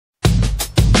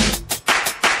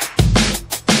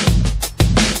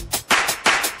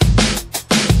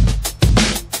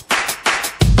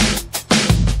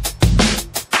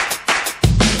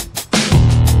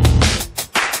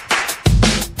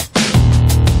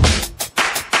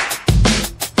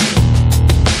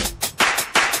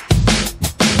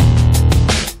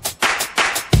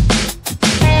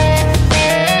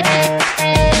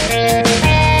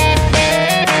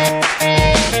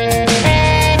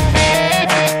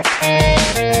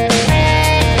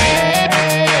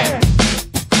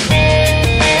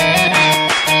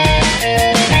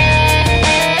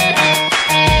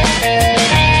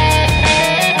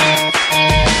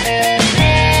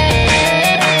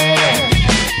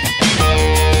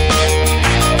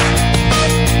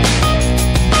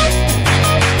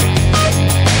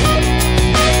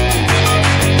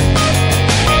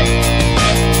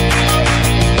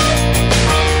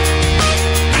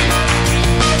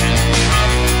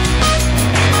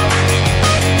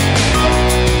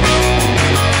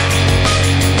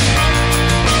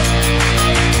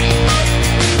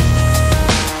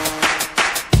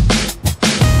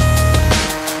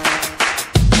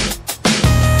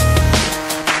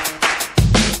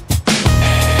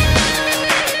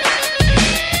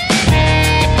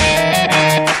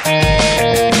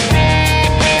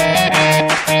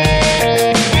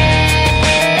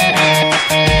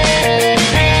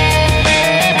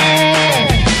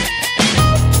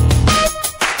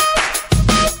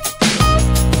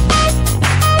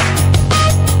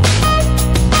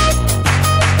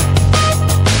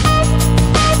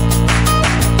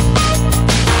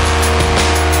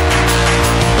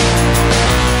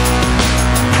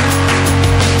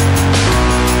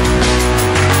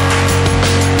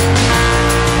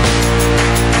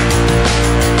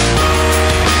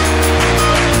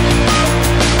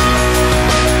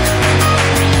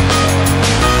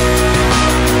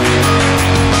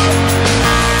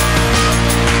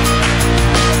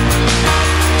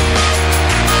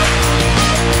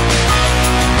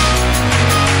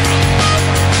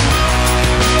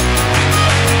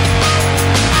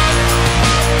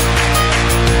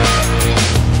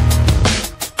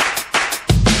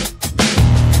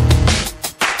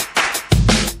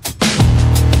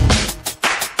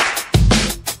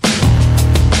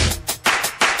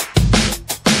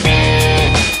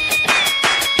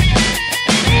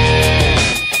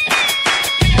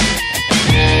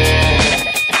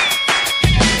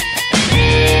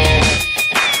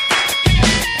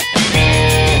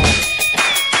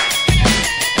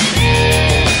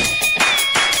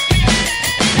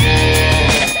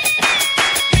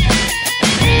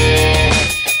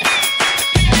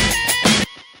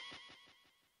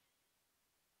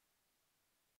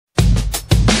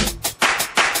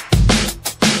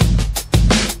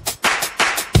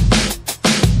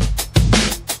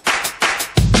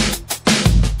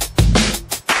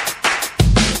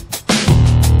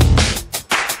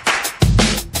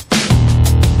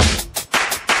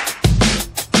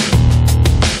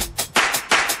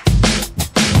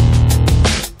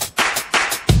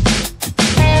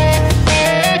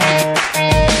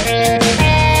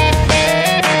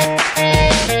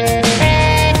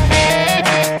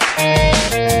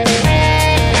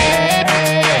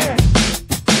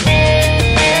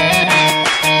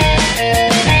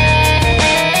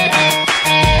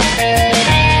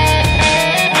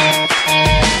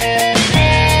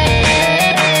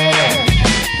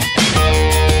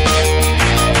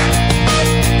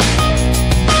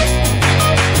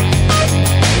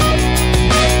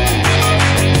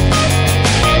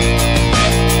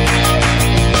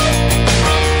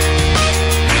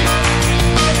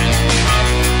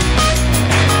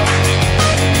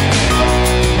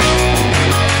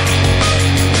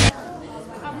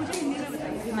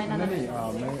नहीं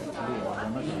मैं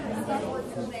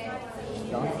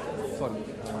dance sorry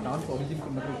dance origin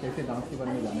मतलब कैसे डांस के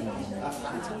बारे में जानना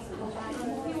चाहूँगा.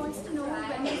 He wants to know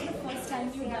when was the first time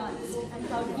you danced and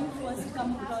how did you first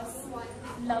come across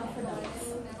love for dance?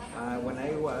 When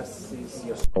I was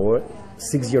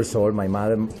 6 years old, my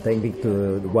mother took me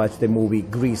to watch the movie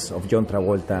Grease of John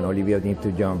Travolta and Olivia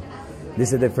Newton-John.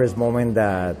 This is the first moment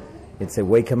that it's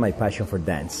awakened my passion for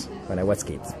dance when I was a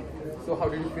kid. So how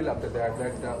did you feel after that?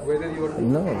 That whether you were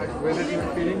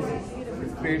feeling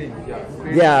spreading,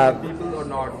 people or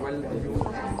not? Well, you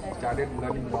started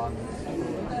learning dance.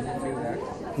 Did you feel that?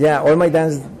 Yeah,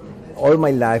 all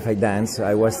my life I dance.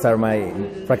 I was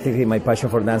practically my passion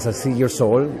for dance at 6 years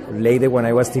old. Later, when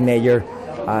I was teenager,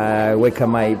 I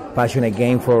awakened my passion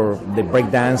again for the break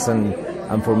dance and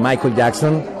for Michael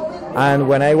Jackson. And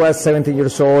when I was 17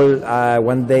 years old,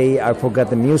 one day I forgot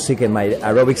the music in my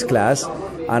aerobics class,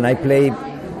 and I played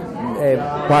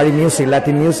party music,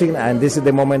 Latin music, and this is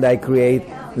the moment I create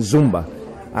Zumba.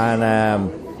 And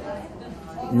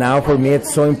now for me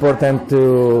it's so important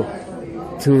to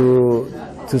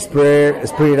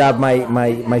spread up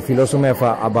my philosophy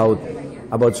about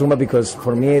Zumba, because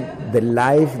for me the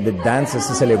dance is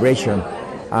a celebration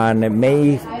and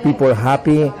make people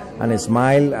happy and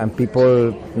smile, and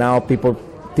people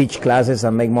teach classes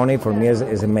and make money. For me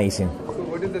is amazing. So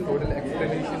what is the total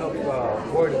explanation of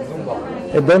word Zumba?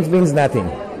 It don't means nothing.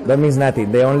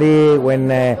 The only when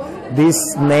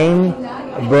this name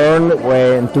born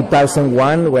in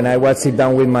 2001 when I was sit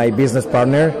down with my business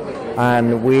partner,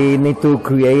 and we need to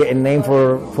create a name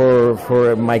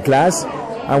for my class,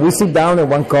 and we sit down in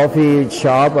one coffee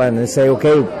shop and say,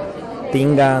 okay,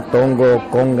 Tinga, Tongo,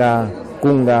 Conga,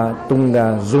 Kunga,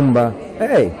 Tunga, Zumba.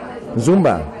 Hey,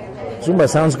 Zumba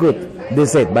sounds good. This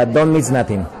is it, but don't mean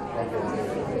nothing.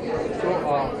 So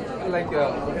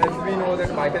as we know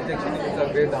that Michael Jackson is a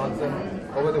great dancer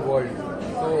over the world.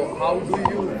 So how do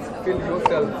you feel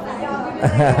yourself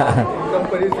in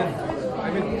comparison?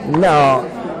 No,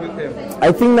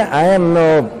 I think that I am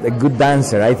not a good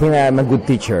dancer. I think I am a good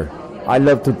teacher. I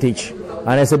love to teach,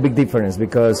 and it's a big difference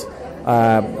because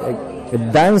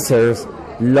dancers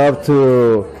love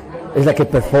to. It's like a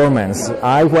performance.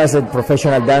 I was a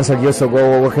professional dancer years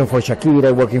ago, working for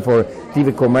Shakira, working for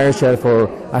TV commercial.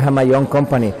 I have my own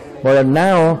company. But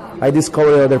now I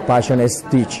discovered other passion is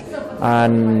teach,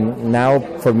 and now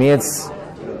for me it's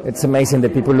amazing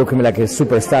that people look at me like a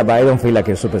superstar, but I don't feel like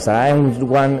a superstar. I am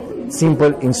one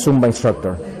simple Zumba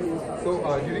instructor. So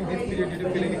during this period, did you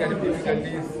feel any kind of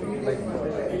difficulties?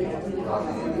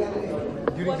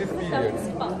 During this period?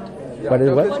 What is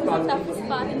what? What was the toughest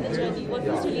part in the journey? What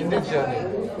was really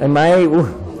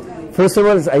tough? First of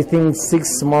all, I think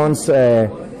 6 months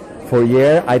for a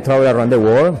year I travel around the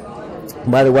world.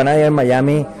 But when I am in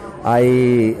Miami,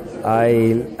 I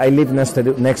live next to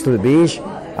the beach,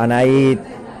 and I eat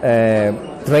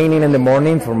training in the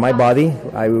morning for my body.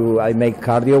 I make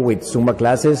cardio with Zumba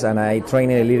classes, and I train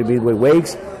a little bit with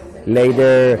weights.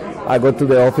 Later, I go to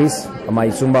the office, my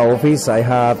Zumba office. I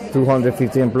have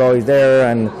 250 employees there,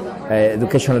 and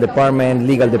educational department,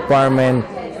 legal department,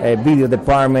 video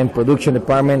department, production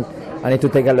department. I need to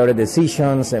take a lot of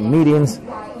decisions and meetings,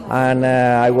 and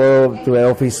I go to the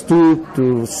office 2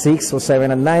 to 6 or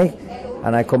 7 at night,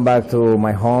 and I come back to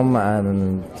my home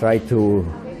and try to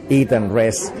eat and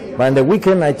rest. But on the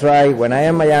weekend, when I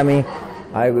am in Miami,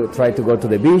 I will try to go to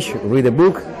the beach, read a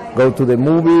book, go to the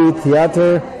movie,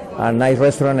 theater, a nice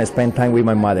restaurant, and spend time with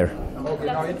my mother. Okay,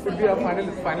 now it could be a final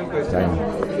question.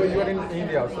 So you are in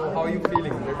India, so how are you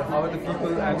feeling? How are the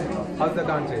people and how's the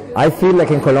dance? I feel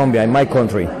like in Colombia, in my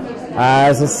country.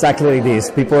 It's exactly like this.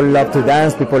 People love to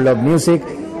dance, people love music,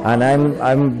 and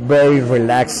I'm very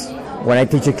relaxed when I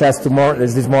teach a class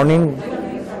this morning,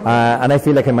 and I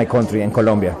feel like in my country, in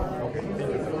Colombia.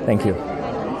 Thank you.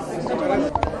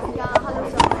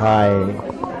 Hi.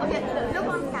 Okay, look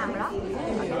on camera.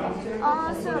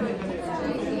 Sir,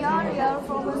 we are here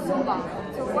from Zumba.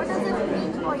 So what does it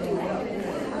mean for you?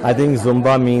 I think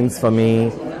Zumba means for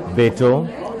me Beto,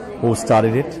 who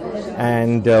started it,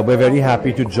 and we're very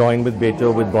happy to join with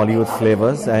Beto with Bollywood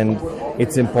flavors, and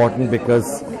it's important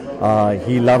because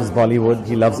he loves Bollywood,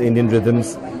 he loves Indian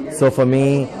rhythms. So for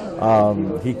me,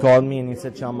 he called me and he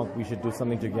said, Shaimak, we should do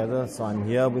something together. So I'm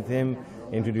here with him,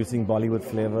 introducing Bollywood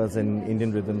flavors and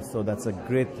Indian rhythms. So that's a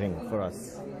great thing for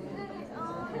us.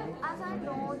 As I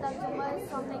know that Zumba is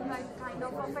something like kind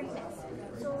of a fitness.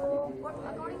 So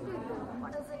according to you,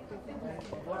 what is it?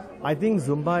 I think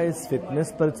Zumba is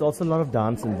fitness, but it's also a lot of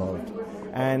dance involved.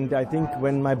 And I think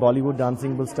when my Bollywood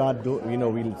dancing will start,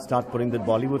 we'll start putting the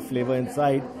Bollywood flavor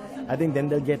inside. I think then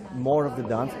they'll get more of the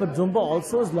dance. But Zumba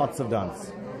also is lots of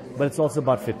dance. but it's also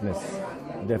about fitness,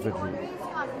 definitely. Always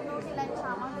contributed like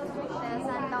Shaimak is fitness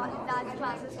and dance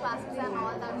classes and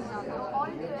all that stuff. So all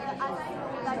as I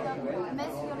know that the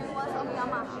Miss Universe of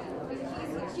Yamaha,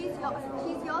 she's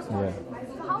your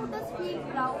student. So how does he feel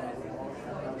proud?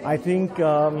 I think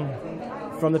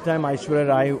from the time Aishwarya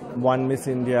Rai won Miss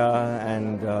India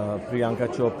and Priyanka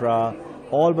Chopra,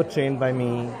 all were trained by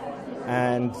me,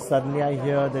 and suddenly I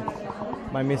hear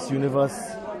that my Miss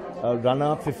Universe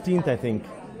runner-up 15th, I think.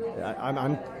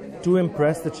 I'm too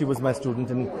impressed that she was my student,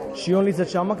 and she only said,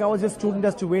 Shaimak, I was your student,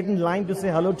 has to wait in line to say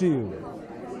hello to you.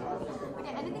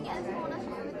 Okay, anything else you want to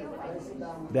share with your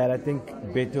friends? That I think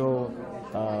Beto,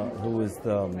 who is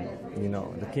the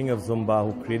the king of Zumba,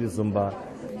 who created Zumba,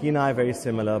 he and I are very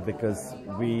similar because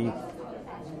we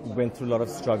went through a lot of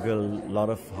struggle, a lot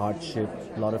of hardship,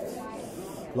 a lot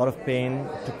of pain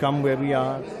to come where we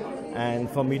are. And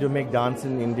for me to make dance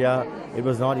in India, it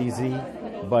was not easy,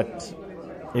 but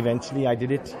eventually I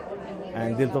did it.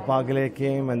 And Dil To Pagale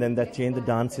came, and then that changed the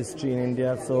dance history in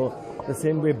India. So the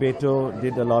same way Beto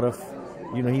did a lot of,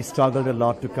 he struggled a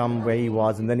lot to come where he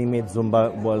was, and then he made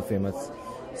Zumba world famous.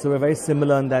 So we're very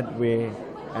similar in that way,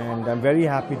 and I'm very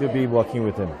happy to be working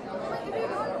with him. If you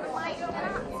don't mind, can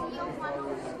I see your one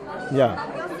of Yeah.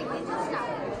 your signatures now?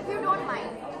 If you don't mind.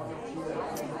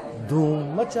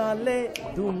 Dhoom macha le,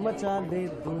 dhoom macha le,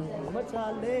 dhoom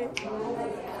macha le.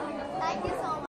 Thank you so much.